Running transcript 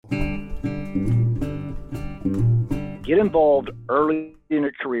Get involved early in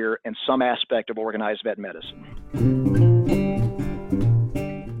your career in some aspect of organized vet medicine.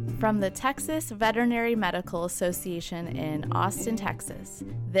 From the Texas Veterinary Medical Association in Austin, Texas,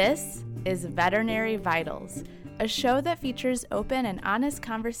 this is Veterinary Vitals, a show that features open and honest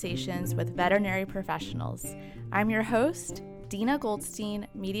conversations with veterinary professionals. I'm your host, Dina Goldstein,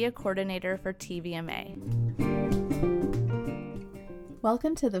 Media Coordinator for TVMA.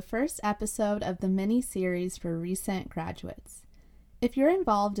 Welcome to the first episode of the mini-series for recent graduates. If you're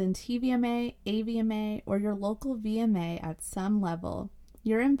involved in TVMA, AVMA, or your local VMA at some level,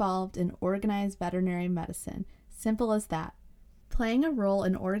 you're involved in organized veterinary medicine. Simple as that. Playing a role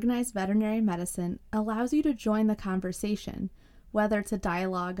in organized veterinary medicine allows you to join the conversation, whether it's a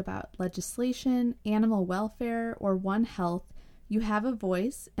dialogue about legislation, animal welfare, or One Health. You have a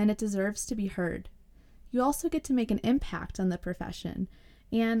voice, and it deserves to be heard. You also get to make an impact on the profession,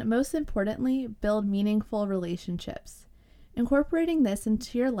 and most importantly, build meaningful relationships. Incorporating this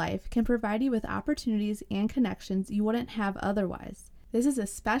into your life can provide you with opportunities and connections you wouldn't have otherwise. This is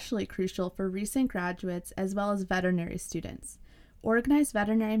especially crucial for recent graduates as well as veterinary students. Organized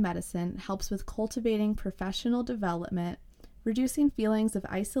veterinary medicine helps with cultivating professional development, reducing feelings of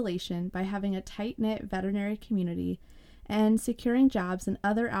isolation by having a tight-knit veterinary community, and securing jobs and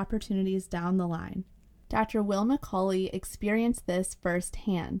other opportunities down the line. Dr. Will McCauley experienced this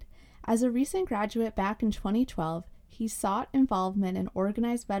firsthand. As a recent graduate back in 2012, he sought involvement in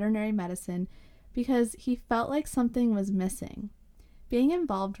organized veterinary medicine because he felt like something was missing. Being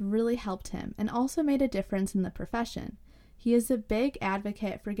involved really helped him and also made a difference in the profession. He is a big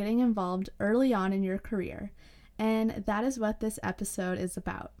advocate for getting involved early on in your career, and that is what this episode is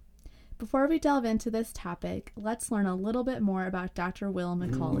about. Before we delve into this topic, let's learn a little bit more about Dr. Will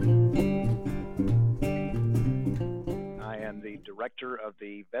McCauley. I am the director of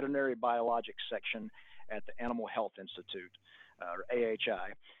the Veterinary Biologics section at the Animal Health Institute, or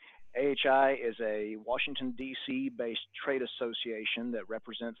AHI. AHI is a Washington, D.C. based trade association that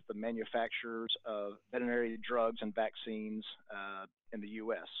represents the manufacturers of veterinary drugs and vaccines in the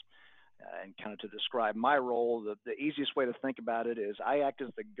U.S. And kind of to describe my role, the easiest way to think about it is I act as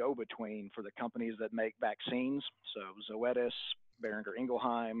the go-between for the companies that make vaccines. So Zoetis, Boehringer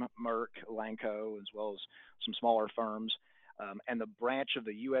Ingelheim, Merck, Elanco, as well as some smaller firms, and the branch of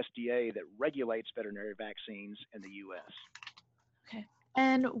the USDA that regulates veterinary vaccines in the U.S. Okay.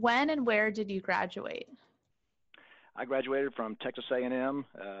 And when and where did you graduate? I graduated from Texas A&M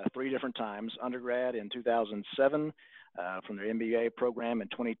 3 different times, undergrad in 2007, from their MBA program in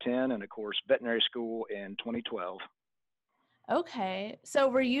 2010, and of course, veterinary school in 2012. Okay. So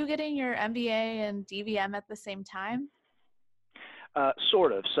were you getting your MBA and DVM at the same time?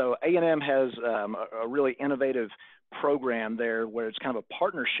 Sort of. So A&M has a really innovative program there where it's kind of a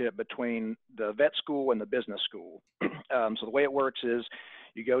partnership between the vet school and the business school. So the way it works is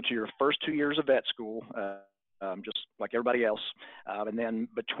you go to your first 2 years of vet school, just like everybody else. And then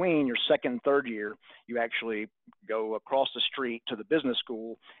between your second and third year, you actually go across the street to the business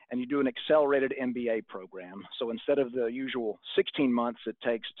school and you do an accelerated MBA program. So instead of the usual 16 months it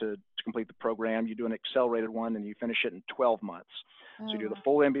takes to complete the program, you do an accelerated one and you finish it in 12 months. So you do the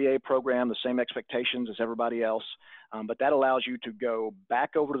full MBA program, the same expectations as everybody else, but that allows you to go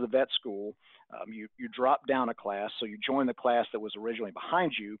back over to the vet school. You drop down a class, so you join the class that was originally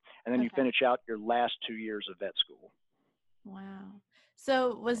behind you, and then you finish out your last 2 years of vet school. Wow.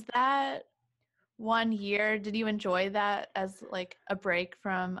 So was that 1 year, did you enjoy that as like a break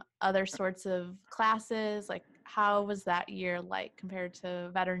from other sorts of classes? Like how was that year like compared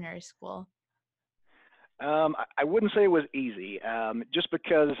to veterinary school? I wouldn't say it was easy, just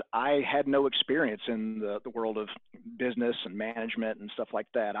because I had no experience in the world of business and management and stuff like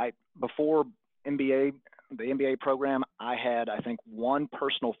that. Before the MBA program, I had, I think, one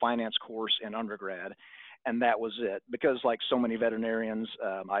personal finance course in undergrad, and that was it. Because like so many veterinarians,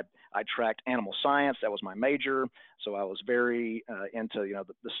 I tracked animal science. That was my major, so I was very into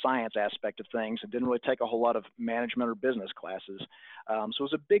the science aspect of things. I didn't really take a whole lot of management or business classes, so it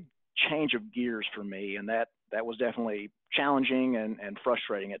was a big change of gears for me, and that was definitely challenging and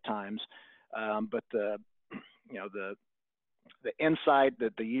frustrating at times. But the insight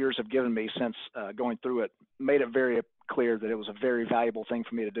that the years have given me since going through it made it very clear that it was a very valuable thing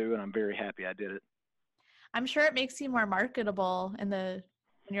for me to do, and I'm very happy I did it. I'm sure it makes you more marketable when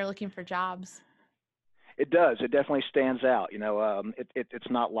you're looking for jobs. It does. It definitely stands out. It's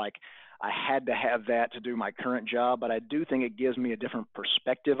not like I had to have that to do my current job, but I do think it gives me a different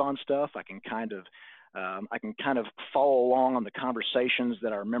perspective on stuff. I can kind of follow along on the conversations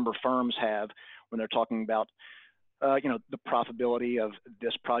that our member firms have when they're talking about the profitability of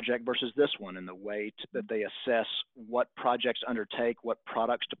this project versus this one, and the way that they assess what projects to undertake, what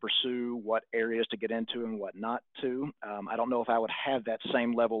products to pursue, what areas to get into, and what not to. I don't know if I would have that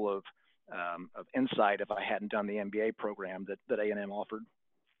same level of insight if I hadn't done the MBA program that A&M offered.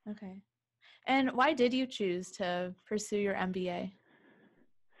 Okay. And why did you choose to pursue your MBA?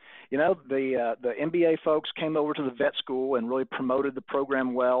 The MBA folks came over to the vet school and really promoted the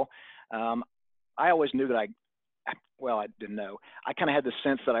program well. I always knew that I didn't know. I kind of had the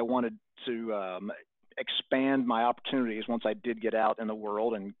sense that I wanted to expand my opportunities once I did get out in the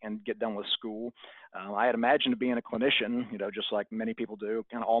world and get done with school. I had imagined being a clinician, just like many people do,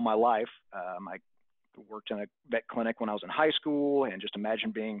 kind of all my life. I worked in a vet clinic when I was in high school, and just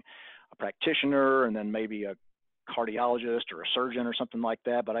imagined being a practitioner and then maybe a cardiologist or a surgeon or something like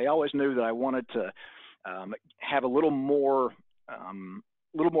that. But I always knew that I wanted to have a little more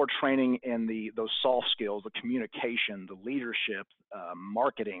training in those soft skills, the communication, the leadership,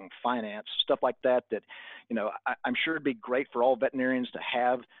 marketing, finance, stuff like that. I'm sure it'd be great for all veterinarians to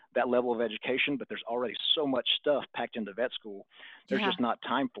have that level of education, but there's already so much stuff packed into vet school. There's just not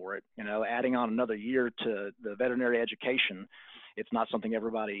time for it. Adding on another year to the veterinary education, it's not something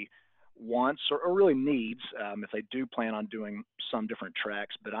everybody wants or really needs if they do plan on doing some different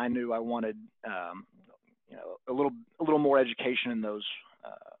tracks. But I knew I wanted a little more education in those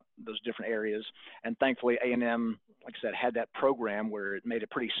different areas. And thankfully, A&M, like I said, had that program where it made it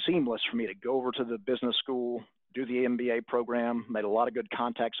pretty seamless for me to go over to the business school, do the MBA program, made a lot of good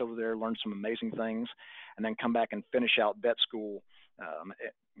contacts over there, learned some amazing things, and then come back and finish out vet school,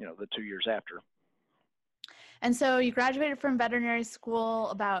 the 2 years after. And so you graduated from veterinary school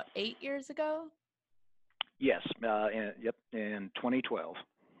about 8 years ago? Yes, in 2012.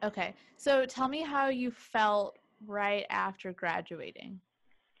 Okay, so tell me how you felt right after graduating.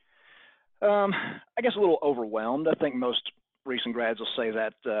 I guess a little overwhelmed. I think most recent grads will say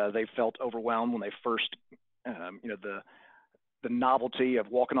that they felt overwhelmed when they first, the novelty of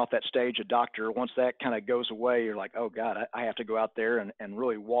walking off that stage, a doctor, once that kind of goes away, you're like, oh God, I have to go out there and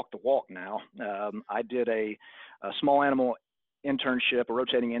really walk the walk now. I did a small animal internship, a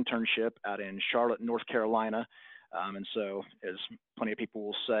rotating internship out in Charlotte, North Carolina. And so, as plenty of people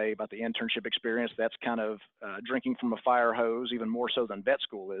will say about the internship experience, that's kind of drinking from a fire hose, even more so than vet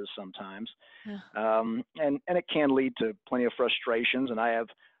school is sometimes. Yeah. And it can lead to plenty of frustrations. And I have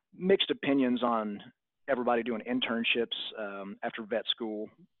mixed opinions on everybody doing internships after vet school.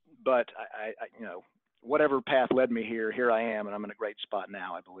 But I whatever path led me here I am, and I'm in a great spot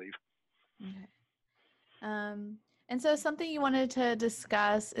now, I believe. Okay. And so something you wanted to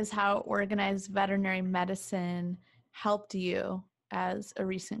discuss is how organized veterinary medicine helped you as a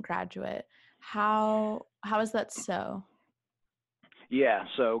recent graduate. How is that so? Yeah,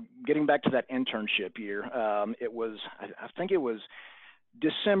 so getting back to that internship year, it was, I think it was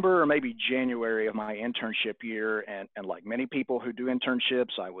December or maybe January of my internship year. And like many people who do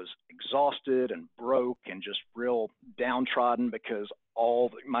internships, I was exhausted and broke and just real downtrodden because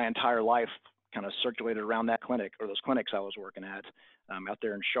my entire life kind of circulated around that clinic or those clinics I was working at out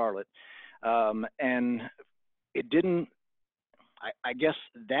there in Charlotte. And it didn't, I guess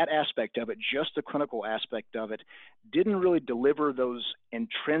that aspect of it, just the clinical aspect of it, didn't really deliver those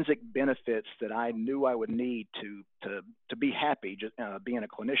intrinsic benefits that I knew I would need to be happy just being a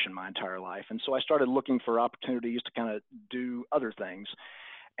clinician my entire life. And so I started looking for opportunities to kind of do other things.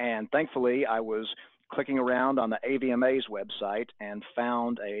 And thankfully, I was clicking around on the AVMA's website and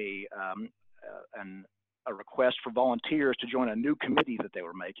found a request for volunteers to join a new committee that they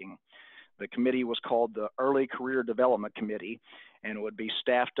were making. The committee was called the Early Career Development Committee, and it would be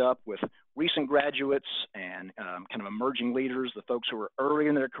staffed up with recent graduates and kind of emerging leaders, the folks who are early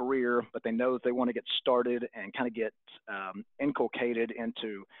in their career, but they know that they want to get started and kind of get inculcated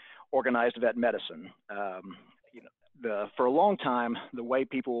into organized vet medicine. For a long time, the way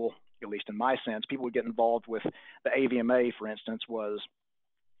people, at least in my sense, people would get involved with the AVMA, for instance, was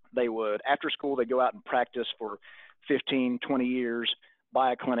they would, after school, they'd go out and practice for 15, 20 years,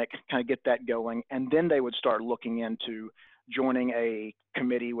 buy a clinic, kind of get that going, and then they would start looking into joining a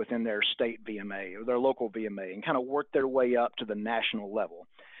committee within their state VMA or their local VMA and kind of work their way up to the national level.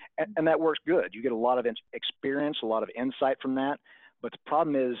 And that works good. You get a lot of experience, a lot of insight from that. But the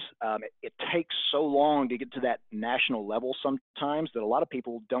problem is it takes so long to get to that national level sometimes that a lot of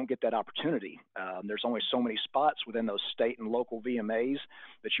people don't get that opportunity. There's only so many spots within those state and local VMAs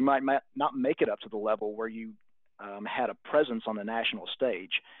that you might not make it up to the level where you had a presence on the national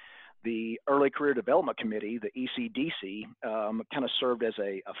stage. The Early Career Development Committee, the ECDC, kind of served as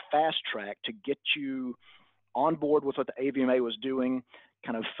a fast track to get you on board with what the AVMA was doing,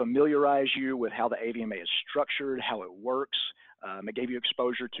 kind of familiarize you with how the AVMA is structured, how it works. It gave you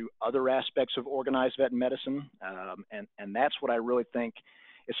exposure to other aspects of organized vet medicine. And that's what I really think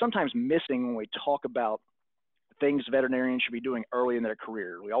is sometimes missing when we talk about things veterinarians should be doing early in their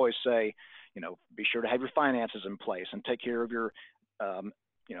career. We always say, be sure to have your finances in place and take care of your,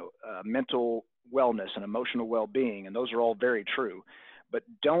 mental wellness and emotional well-being. And those are all very true. But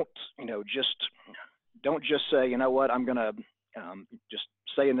don't just say, you know what, I'm going to just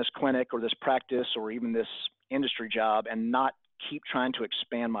stay in this clinic or this practice or even this industry job and not keep trying to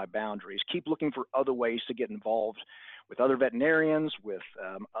expand my boundaries. Keep looking for other ways to get involved with other veterinarians, with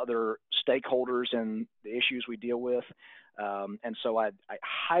other stakeholders in the issues we deal with. And so I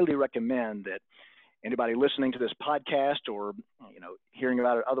highly recommend that anybody listening to this podcast or hearing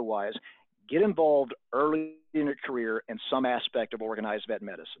about it otherwise, get involved early in your career in some aspect of organized vet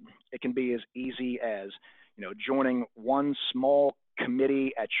medicine. It can be as easy as joining one small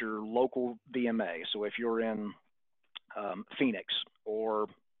committee at your local VMA. So if you're in Phoenix or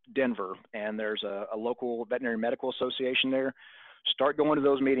Denver and there's a local veterinary medical association there, start going to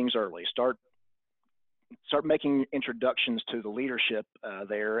those meetings early. Start making introductions to the leadership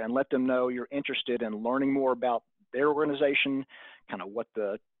there and let them know you're interested in learning more about their organization, kind of what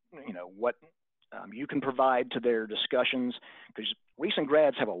you can provide to their discussions, because recent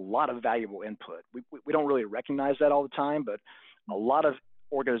grads have a lot of valuable input. We don't really recognize that all the time, but a lot of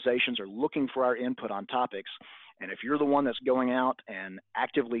organizations are looking for our input on topics. And if you're the one that's going out and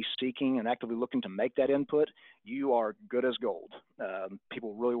actively seeking and actively looking to make that input, you are good as gold.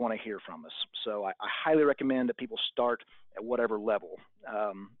 People really want to hear from us. So I highly recommend that people start at whatever level.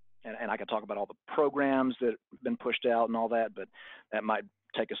 And I can talk about all the programs that have been pushed out and all that, but that might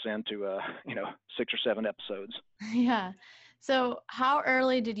take us into 6 or 7 episodes. Yeah. So how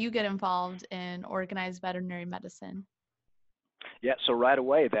early did you get involved in organized veterinary medicine? Yeah, so right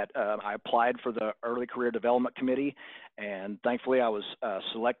away I applied for the Early Career Development Committee, and thankfully I was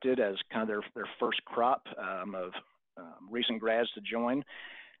selected as kind of their first crop of recent grads to join.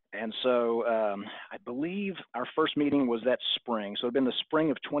 And so I believe our first meeting was that spring. So it had been the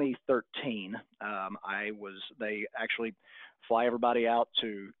spring of 2013. They actually fly everybody out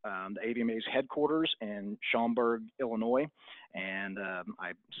to the AVMA's headquarters in Schaumburg, Illinois. And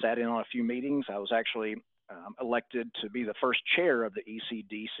I sat in on a few meetings. I was actually elected to be the first chair of the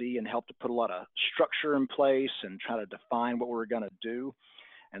ECDC and helped to put a lot of structure in place and try to define what we were going to do.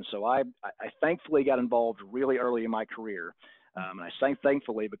 And so I thankfully got involved really early in my career. And I say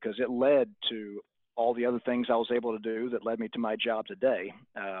thankfully because it led to all the other things I was able to do that led me to my job today.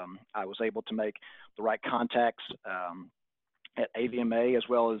 I was able to make the right contacts at AVMA as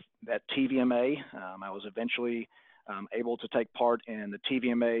well as at TVMA. I was eventually able to take part in the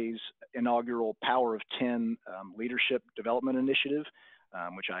TVMA's inaugural Power of 10 Leadership Development Initiative,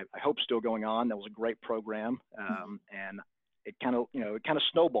 which I hope is still going on. That was a great program. And it kind of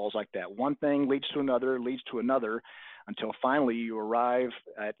snowballs like that. One thing leads to another, until finally you arrive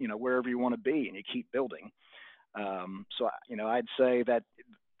at, wherever you want to be and you keep building. So, I'd say that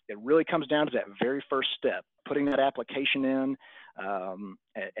it really comes down to that very first step, putting that application in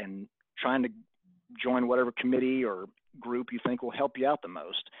and trying to join whatever committee or group you think will help you out the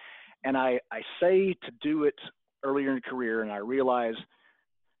most. And I say to do it earlier in your career, and I realize,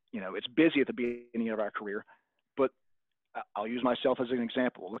 it's busy at the beginning of our career, but I'll use myself as an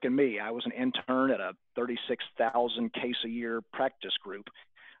example. Look at me. I was an intern at a 36,000 case a year practice group.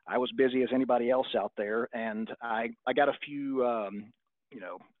 I was busy as anybody else out there, and I got a few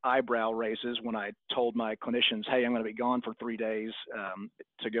eyebrow raises when I told my clinicians, hey, I'm going to be gone for 3 days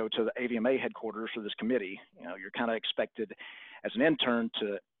to go to the AVMA headquarters for this committee. You're kind of expected as an intern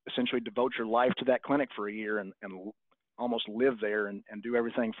to essentially devote your life to that clinic for a year and almost live there and do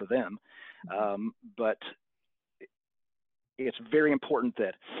everything for them. But it's very important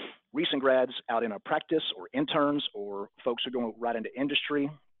that recent grads out in a practice or interns or folks who are going right into industry,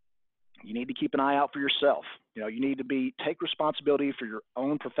 you need to keep an eye out for yourself. You need to take responsibility for your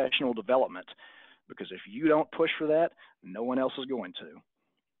own professional development, because if you don't push for that, no one else is going to.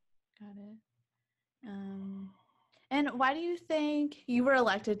 Got it. And why do you think you were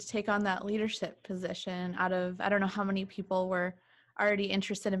elected to take on that leadership position out of, I don't know how many people were already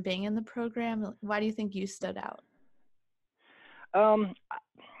interested in being in the program? Why do you think you stood out?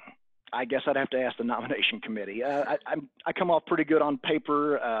 I guess I'd have to ask the nomination committee. I come off pretty good on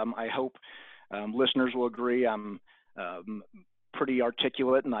paper. I hope listeners will agree. I'm pretty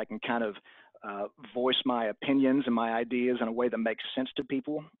articulate, and I can kind of voice my opinions and my ideas in a way that makes sense to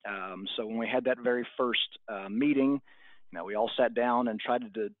people. So when we had that very first meeting, we all sat down and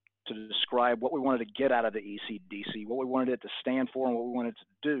tried to to describe what we wanted to get out of the ECDC, what we wanted it to stand for, and what we wanted it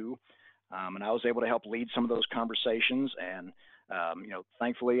to do. And I was able to help lead some of those conversations. And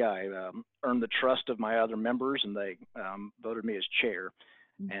thankfully, I earned the trust of my other members, and they voted me as chair,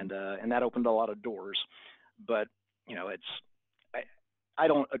 and that opened a lot of doors. But I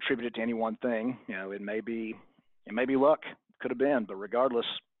don't attribute it to any one thing. It may be luck, could have been, but regardless,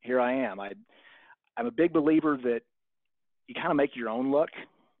 here I am. I'm a big believer that you kind of make your own luck.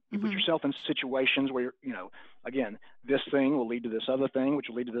 You put yourself in situations where again, this thing will lead to this other thing, which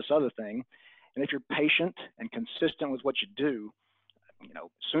will lead to this other thing. And if you're patient and consistent with what you do,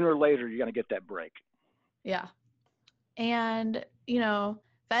 sooner or later, you're going to get that break. Yeah. And,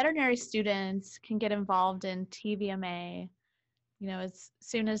 veterinary students can get involved in TVMA, as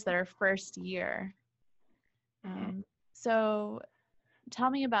soon as their first year. So tell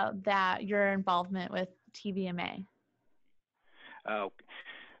me about that, your involvement with TVMA.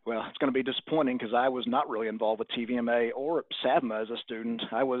 Well, it's going to be disappointing because I was not really involved with TVMA or SAVMA as a student.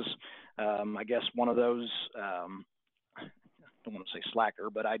 I was, I guess, one of those, I don't want to say slacker,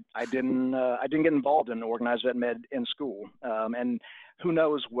 but I didn't get involved in organized vet med in school. And who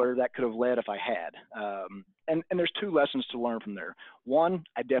knows where that could have led if I had. And there's two lessons to learn from there. One,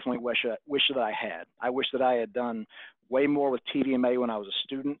 I definitely wish that I had. I wish that I had done way more with TVMA when I was a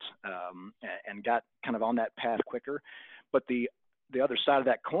student, and got kind of on that path quicker. But the other side of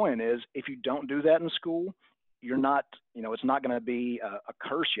that coin is if you don't do that in school, you're not, it's not going to be a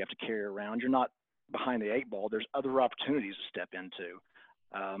curse you have to carry around. You're not behind the eight ball. There's other opportunities to step into.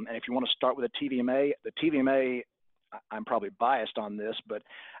 And if you want to start with the TVMA, I'm probably biased on this, but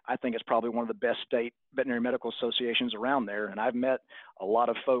I think it's probably one of the best state veterinary medical associations around there. And I've met a lot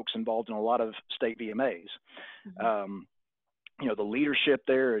of folks involved in a lot of state VMAs. The leadership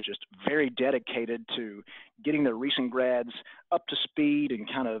there is just very dedicated to getting their recent grads up to speed and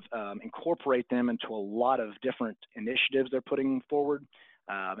kind of incorporate them into a lot of different initiatives they're putting forward.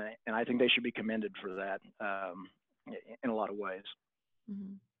 And I think they should be commended for that in a lot of ways.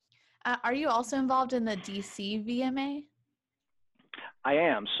 Are you also involved in the DC VMA? I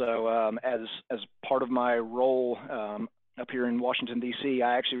am. So as part of my role up here in Washington, D.C.,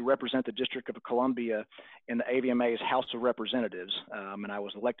 I actually represent the District of Columbia in the AVMA's House of Representatives, and I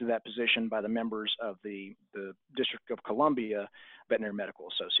was elected to that position by the members of the District of Columbia Veterinary Medical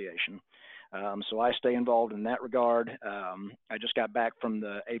Association. So I stay involved in that regard. I just got back from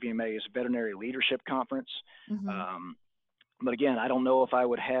the AVMA's Veterinary Leadership Conference. But again, I don't know if I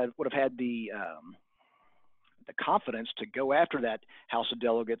would have had the confidence to go after that House of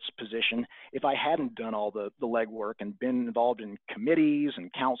Delegates position if I hadn't done all the legwork and been involved in committees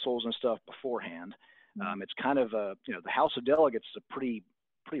and councils and stuff beforehand. It's kind of the House of Delegates is a pretty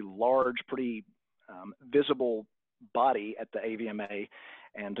large, pretty visible body at the AVMA,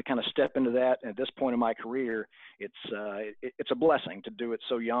 and to kind of step into that at this point in my career, it's a blessing to do it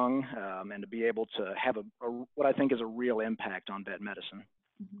so young, and to be able to have what I think is a real impact on vet medicine.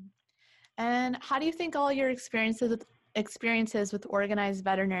 And how do you think all your experiences with organized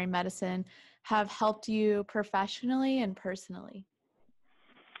veterinary medicine have helped you professionally and personally?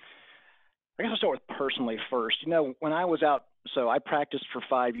 I guess I'll start with personally first. When I was out, so I practiced for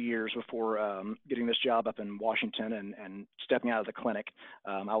 5 years before getting this job up in Washington and stepping out of the clinic.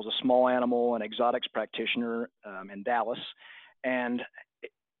 I was a small animal and exotics practitioner in Dallas, and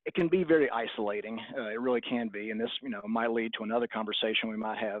it can be very isolating. It really can be, and this, might lead to another conversation we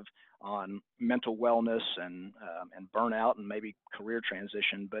might have on mental wellness and burnout and maybe career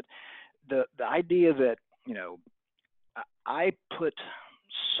transition. But the idea that I put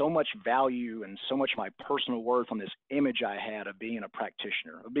so much value and so much of my personal worth on this image I had of being a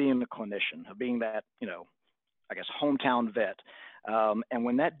practitioner, of being a clinician, of being that I guess hometown vet, and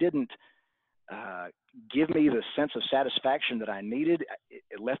when that didn't give me the sense of satisfaction that I needed,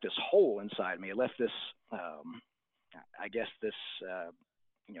 it left this hole inside me. It left this, I guess this,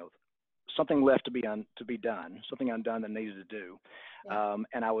 something left to be done, something undone that needed to do. Yeah.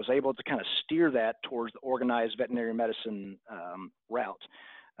 And I was able to kind of steer that towards the organized veterinary medicine route.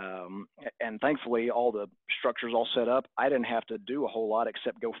 And thankfully, all the structures all set up. I didn't have to do a whole lot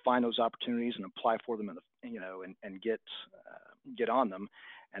except go find those opportunities and apply for them, and get on them.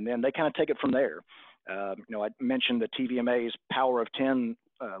 And then they kind of take it from there. I mentioned the TVMA's Power of 10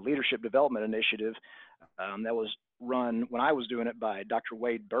 Leadership Development Initiative that was run when I was doing it by Dr.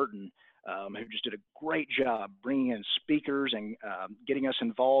 Wade Burton, who just did a great job bringing in speakers and getting us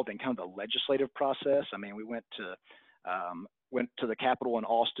involved in kind of the legislative process. I mean, we went to the Capitol in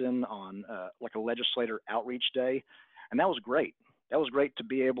Austin on like a legislator outreach day, and that was great. That was great to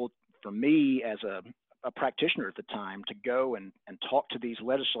be able, for me as a a practitioner at the time to go and talk to these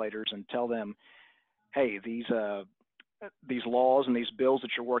legislators and tell them, hey, these laws and these bills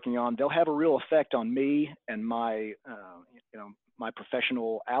that you're working on, they'll have a real effect on me and my, my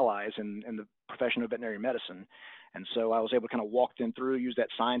professional allies in the profession of veterinary medicine. And so I was able to kind of walk them through, use that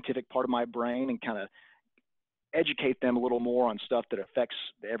scientific part of my brain and kind of educate them a little more on stuff that affects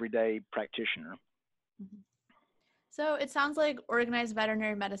the everyday practitioner. Mm-hmm. So it sounds like organized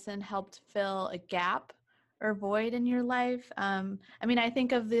veterinary medicine helped fill a gap or void in your life. I mean, I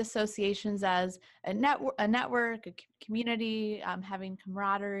think of the associations as a network, a community, having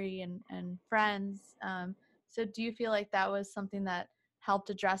camaraderie and friends. So do you feel like that was something that helped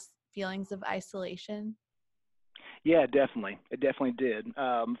address feelings of isolation? Yeah, definitely. It definitely did.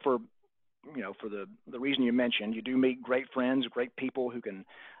 For the reason you mentioned, you do meet great friends, great people who can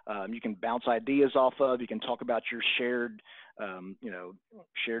you can bounce ideas off of. You can talk about your shared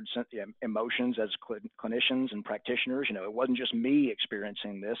emotions as clinicians and practitioners. It wasn't just me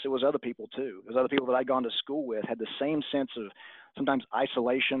experiencing this; it was other people too. It was other people that I'd gone to school with had the same sense of sometimes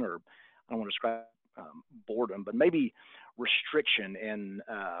isolation, or I don't want to describe boredom, but maybe restriction in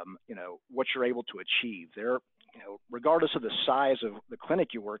what you're able to achieve. Regardless of the size of the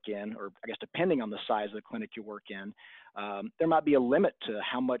clinic you work in, or I guess depending on the size of the clinic you work in, there might be a limit to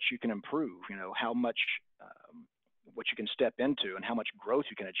how much you can improve, how much, what you can step into and how much growth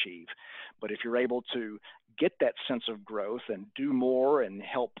you can achieve. But if you're able to get that sense of growth and do more and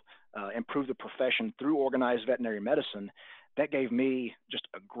help improve the profession through organized veterinary medicine, that gave me just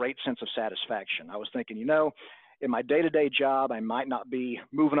a great sense of satisfaction. I was thinking, in my day-to-day job, I might not be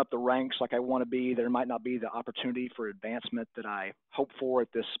moving up the ranks like I want to be. There might not be the opportunity for advancement that I hope for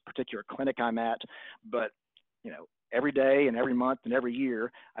at this particular clinic I'm at. But, every day and every month and every year,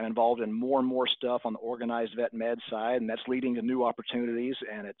 I'm involved in more and more stuff on the organized vet med side, and that's leading to new opportunities.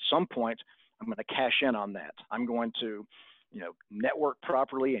 And at some point, I'm going to cash in on that. I'm going to, network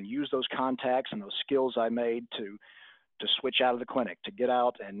properly and use those contacts and those skills I made to switch out of the clinic, to get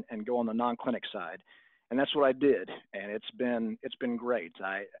out and go on the non-clinic side. And that's what I did, and it's been great.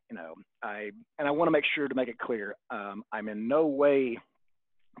 I want to make sure to make it clear, I'm in no way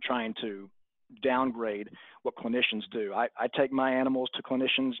trying to downgrade what clinicians do. I take my animals to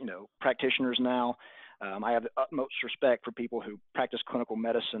clinicians, practitioners now. I have the utmost respect for people who practice clinical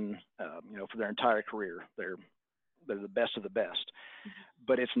medicine, for their entire career. They're the best of the best,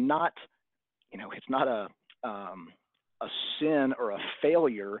 but it's not a sin or a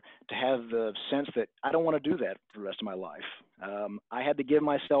failure to have the sense that I don't want to do that for the rest of my life. I had to give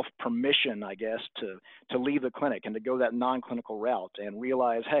myself permission, I guess, to leave the clinic and to go that non-clinical route and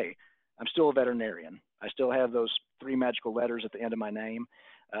realize, hey, I'm still a veterinarian. I still have those 3 magical letters at the end of my name,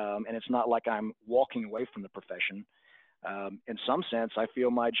 and it's not like I'm walking away from the profession. In some sense, I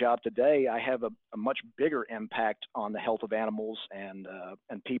feel my job today, I have a much bigger impact on the health of animals and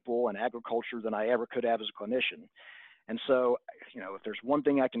people and agriculture than I ever could have as a clinician. And so, if there's one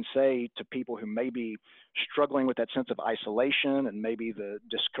thing I can say to people who may be struggling with that sense of isolation and maybe the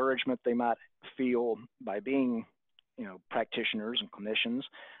discouragement they might feel by being, practitioners and clinicians,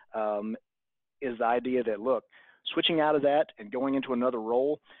 is the idea that, look, switching out of that and going into another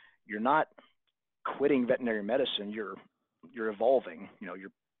role, you're not quitting veterinary medicine, you're evolving,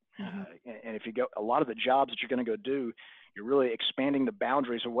 and if you go, a lot of the jobs that you're going to go do, you're really expanding the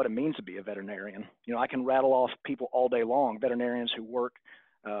boundaries of what it means to be a veterinarian. I can rattle off people all day long, veterinarians who work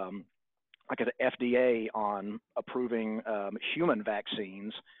like at the FDA on approving human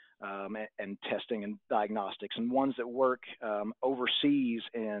vaccines and testing and diagnostics, and ones that work overseas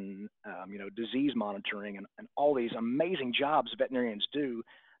in disease monitoring and all these amazing jobs veterinarians do.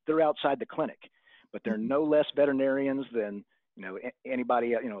 They're outside the clinic, but they're no less veterinarians than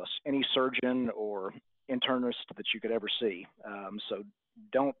anybody, any surgeon or internist that you could ever see. So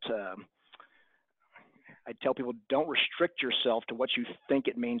don't, I tell people, don't restrict yourself to what you think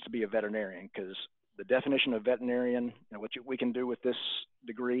it means to be a veterinarian, because the definition of veterinarian, what we can do with this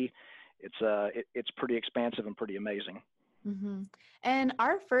degree, it's pretty expansive and pretty amazing. Mm-hmm. And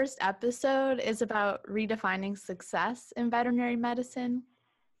our first episode is about redefining success in veterinary medicine,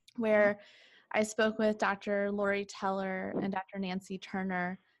 where I spoke with Dr. Lori Teller and Dr. Nancy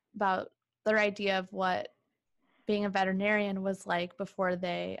Turner about their idea of what being a veterinarian was like before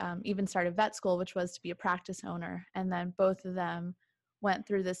they even started vet school, which was to be a practice owner. And then both of them went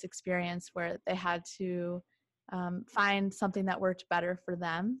through this experience where they had to find something that worked better for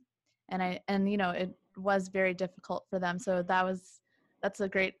them. And it was very difficult for them. So that's a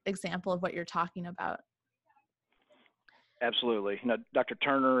great example of what you're talking about. Absolutely. Dr.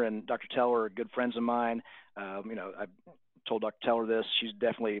 Turner and Dr. Teller are good friends of mine. I told Dr. Teller this. She's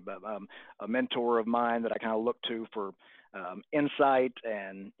definitely a mentor of mine that I kind of look to for insight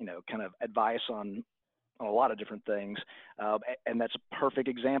and, kind of advice on a lot of different things. And that's a perfect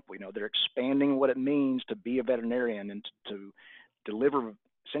example. They're expanding what it means to be a veterinarian and to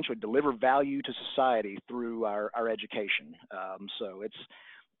essentially deliver value to society through our education. So it's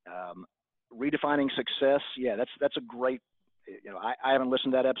redefining success. Yeah, that's a great, I haven't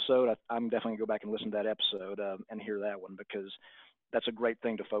listened to that episode. I'm definitely gonna go back and listen to that episode and hear that one, because that's a great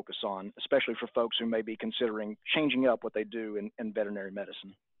thing to focus on, especially for folks who may be considering changing up what they do in veterinary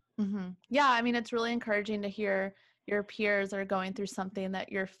medicine. Mm-hmm. Yeah, I mean, it's really encouraging to hear your peers are going through something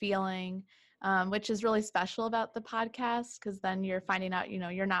that you're feeling, which is really special about the podcast, because then you're finding out,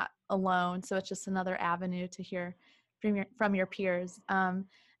 you're not alone. So it's just another avenue to hear from your peers. And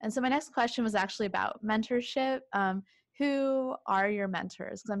so my next question was actually about mentorship. Who are your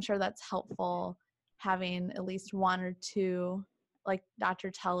mentors? Because I'm sure that's helpful, having at least one or two, like Dr.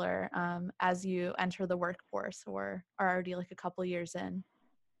 Teller, as you enter the workforce or are already like a couple years in.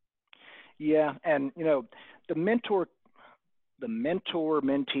 Yeah, and the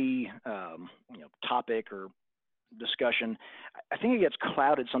mentor-mentee topic or discussion, I think it gets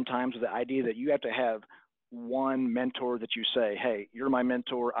clouded sometimes with the idea that you have to have one mentor that you say, hey, you're my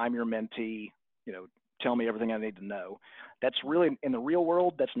mentor, I'm your mentee, tell me everything I need to know. That's really, in the real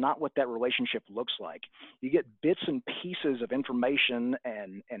world, that's not what that relationship looks like. You get bits and pieces of information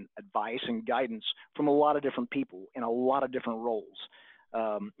and advice and guidance from a lot of different people in a lot of different roles.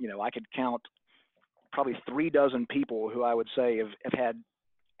 I could count probably 36 people who I would say have had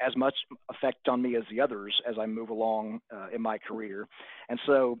as much effect on me as the others as I move along in my career. And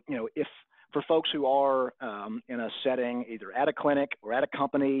so, if for folks who are in a setting, either at a clinic or at a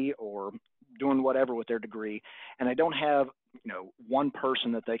company or doing whatever with their degree, and they don't have, one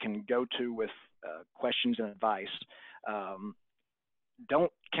person that they can go to with questions and advice,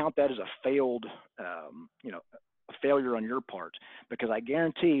 don't count that as a failed, a failure on your part, because I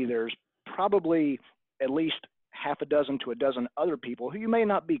guarantee there's probably at least half a dozen to a dozen other people who you may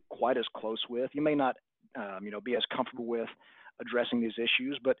not be quite as close with. You may not, be as comfortable with addressing these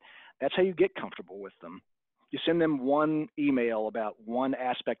issues, but that's how you get comfortable with them. You send them one email about one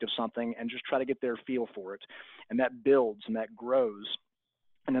aspect of something and just try to get their feel for it. And that builds and that grows.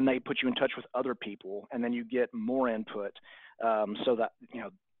 And then they put you in touch with other people, and then you get more input. So that,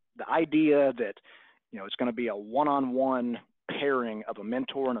 the idea that, it's going to be a one-on-one pairing of a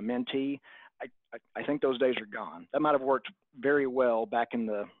mentor and a mentee, I think those days are gone. That might have worked very well back in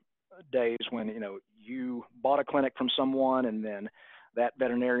the days when, you bought a clinic from someone and then that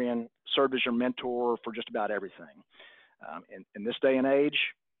veterinarian served as your mentor for just about everything. In this day and age,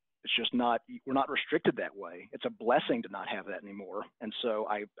 it's just not, we're not restricted that way. It's a blessing to not have that anymore. And so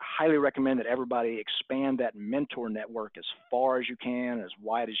I highly recommend that everybody expand that mentor network as far as you can, as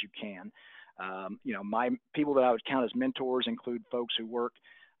wide as you can. My people that I would count as mentors include folks who work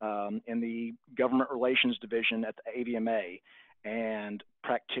in the government relations division at the AVMA, and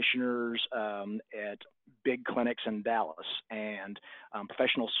practitioners at big clinics in Dallas, and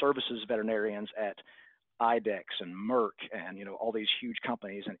professional services veterinarians at IDEXX and Merck and, all these huge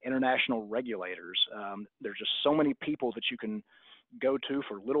companies, and international regulators. There's just so many people that you can go to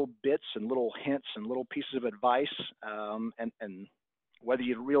for little bits and little hints and little pieces of advice. And whether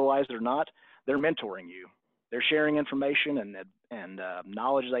you realize it or not, they're mentoring you. They're sharing information and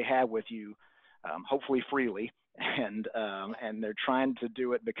knowledge they have with you, hopefully freely, and they're trying to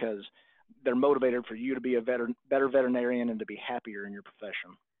do it because they're motivated for you to be a better veterinarian and to be happier in your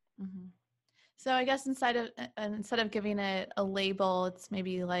profession. Mm-hmm. So I guess instead of giving it a label, it's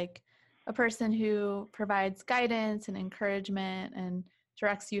maybe like a person who provides guidance and encouragement and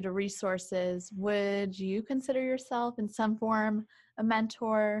directs you to resources. Would you consider yourself in some form a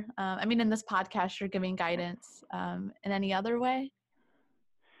mentor? In this podcast, you're giving guidance. In any other way?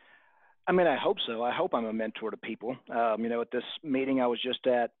 I hope so. I hope I'm a mentor to people. At this meeting I was just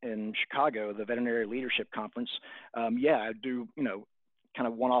at in Chicago, the Veterinary Leadership Conference, I do, kind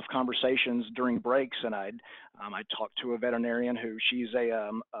of one-off conversations during breaks, and I talked to a veterinarian who she's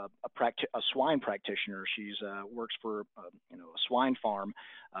a swine practitioner. She's works for a swine farm,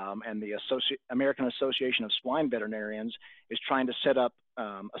 and the American Association of Swine Veterinarians is trying to set up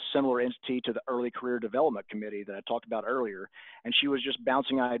a similar entity to the Early Career Development Committee that I talked about earlier. And she was just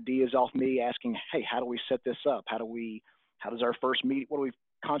bouncing ideas off me, asking, "Hey, how do we set this up? How does our first meet? What do we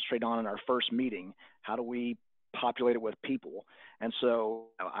concentrate on in our first meeting? How do we populate it with people?" And so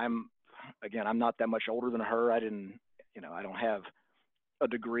I'm not that much older than her. I don't have a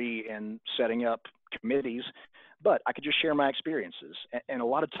degree in setting up committees, but I could just share my experiences. And a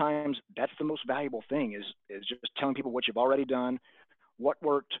lot of times that's the most valuable thing is just telling people what you've already done, what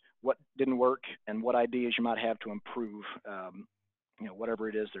worked, what didn't work, and what ideas you might have to improve, whatever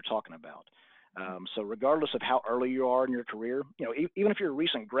it is they're talking about. So regardless of how early you are in your career, even if you're a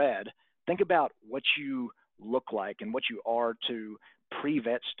recent grad, think about what you look like and what you are to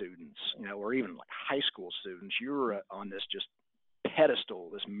pre-vet students, or even like high school students. You're on this just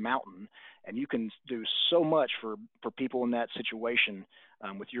pedestal, this mountain, and you can do so much for people in that situation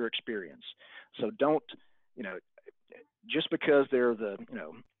with your experience. So don't, just because they're the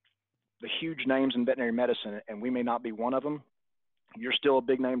huge names in veterinary medicine, and we may not be one of them, you're still a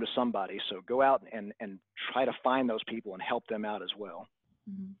big name to somebody. So go out and try to find those people and help them out as well.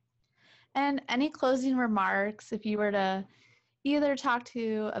 Mm-hmm. And any closing remarks, if you were to either talk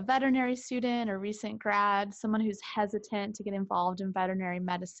to a veterinary student or recent grad, someone who's hesitant to get involved in veterinary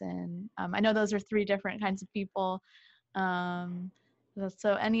medicine? I know those are three different kinds of people.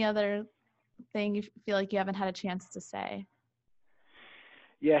 So any other thing you feel like you haven't had a chance to say?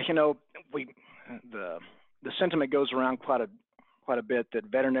 Yeah, the sentiment goes around quite a bit that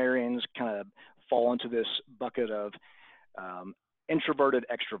veterinarians kind of fall into this bucket of introverted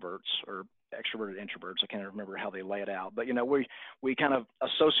extroverts or extroverted introverts. I can't remember how they lay it out, but we kind of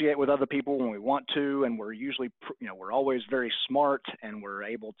associate with other people when we want to, and we're usually we're always very smart, and we're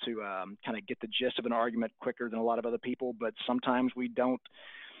able to kind of get the gist of an argument quicker than a lot of other people. But sometimes we don't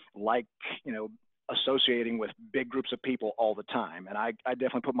like associating with big groups of people all the time, and I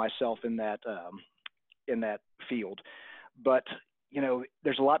definitely put myself in that field. But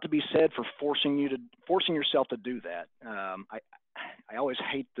there's a lot to be said for forcing yourself to do that. I always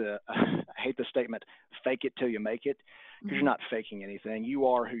hate the statement "fake it till you make it," because you're not faking anything. You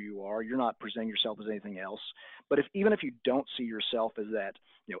are who you are. You're not presenting yourself as anything else. But even if you don't see yourself as that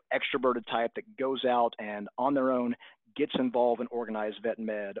extroverted type that goes out and on their own gets involved in organized vet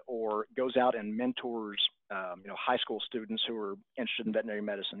med, or goes out and mentors high school students who are interested in veterinary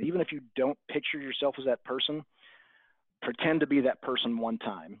medicine, even if you don't picture yourself as that person, pretend to be that person one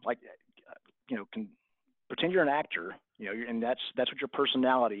time. Like, pretend you're an actor, and that's what your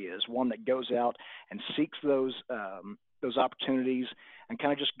personality is, one that goes out and seeks those opportunities and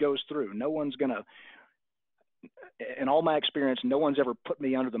kind of just goes through. No one's gonna, in all my experience, no one's ever put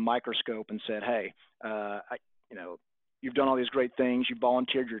me under the microscope and said, "Hey, you've done all these great things, you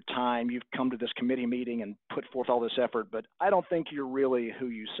volunteered your time, you've come to this committee meeting and put forth all this effort, but I don't think you're really who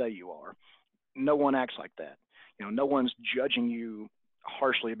you say you are." No one acts like that. No one's judging you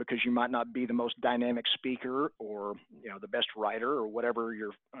harshly because you might not be the most dynamic speaker or the best writer or whatever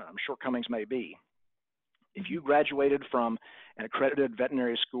your shortcomings may be. If you graduated from an accredited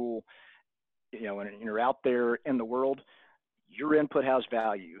veterinary school, and you're out there in the world, your input has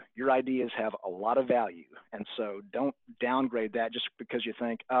value. Your ideas have a lot of value, and so don't downgrade that just because you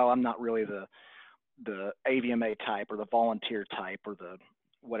think, "Oh, I'm not really the AVMA type or the volunteer type or the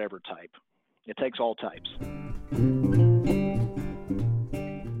whatever type." It takes all types.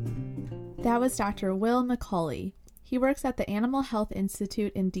 That was Dr. Will McCauley. He works at the Animal Health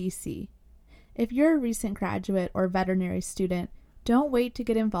Institute in DC. If you're a recent graduate or veterinary student, don't wait to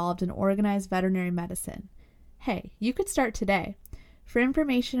get involved in organized veterinary medicine. Hey, you could start today. For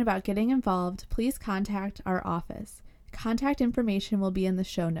information about getting involved, please contact our office. Contact information will be in the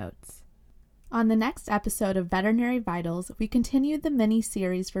show notes. On the next episode of Veterinary Vitals, we continued the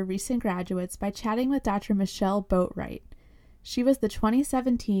mini-series for recent graduates by chatting with Dr. Michelle Boatwright. She was the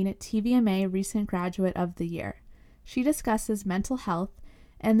 2017 TVMA Recent Graduate of the Year. She discusses mental health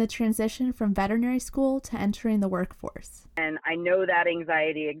and the transition from veterinary school to entering the workforce. And I know that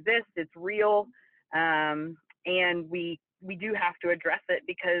anxiety exists, it's real, and we do have to address it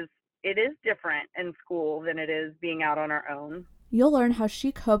because it is different in school than it is being out on our own. You'll learn how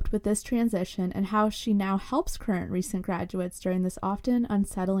she coped with this transition and how she now helps current recent graduates during this often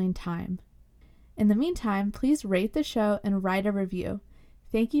unsettling time. In the meantime, please rate the show and write a review.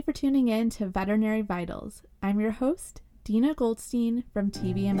 Thank you for tuning in to Veterinary Vitals. I'm your host, Dina Goldstein from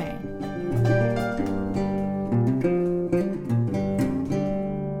TVMA.